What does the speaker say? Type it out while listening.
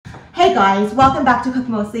Hey guys, welcome back to Cook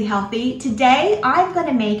Mostly Healthy. Today I'm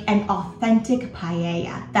gonna make an authentic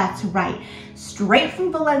paella. That's right, straight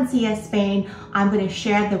from Valencia, Spain. I'm gonna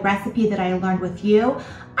share the recipe that I learned with you.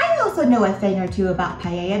 I also know a thing or two about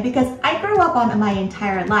paella because I grew up on it my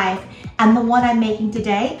entire life, and the one I'm making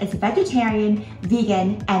today is vegetarian,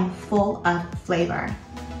 vegan, and full of flavor.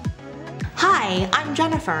 Hi, I'm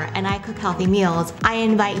Jennifer and I cook healthy meals. I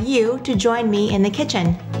invite you to join me in the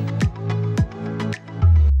kitchen.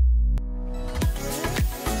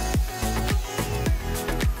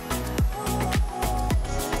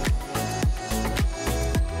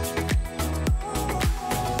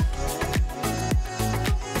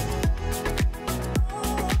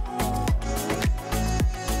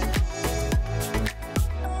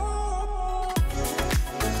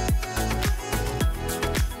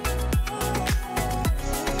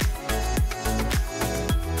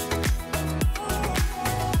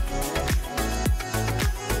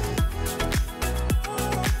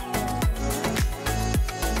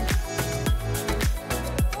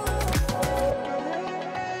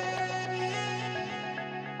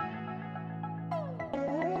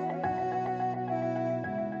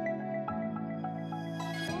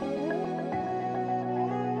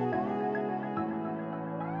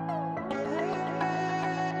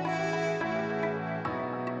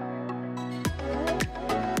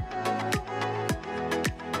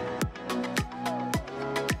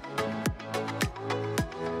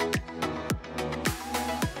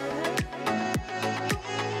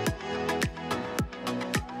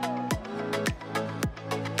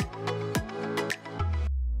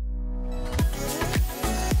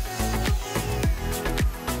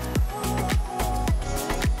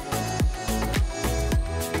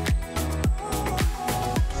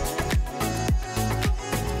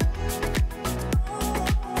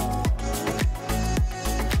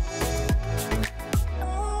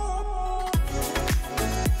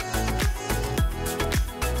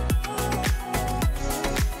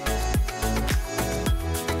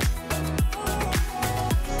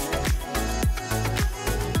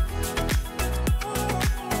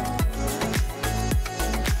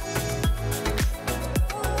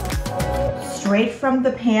 Straight from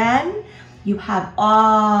the pan, you have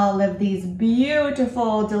all of these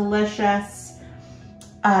beautiful, delicious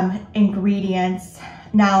ingredients.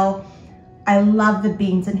 Now, I love the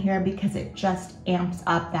beans in here because it just amps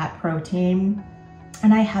up that protein.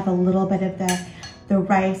 And I have a little bit of the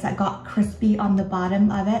rice that got crispy on the bottom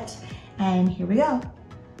of it. And here we go.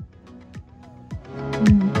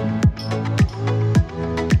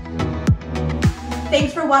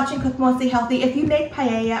 Thanks for watching Cook Mostly Healthy. If you make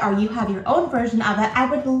paella or you have your own version of it, I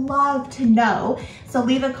would love to know. So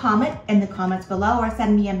leave a comment in the comments below or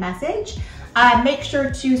send me a message. Make sure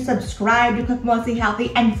to subscribe to Cook Mostly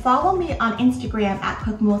Healthy and follow me on Instagram at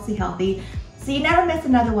Cook Mostly Healthy so you never miss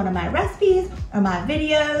another one of my recipes or my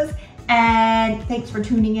videos. And thanks for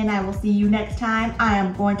tuning in. I will see you next time. I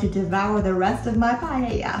am going to devour the rest of my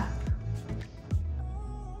paella.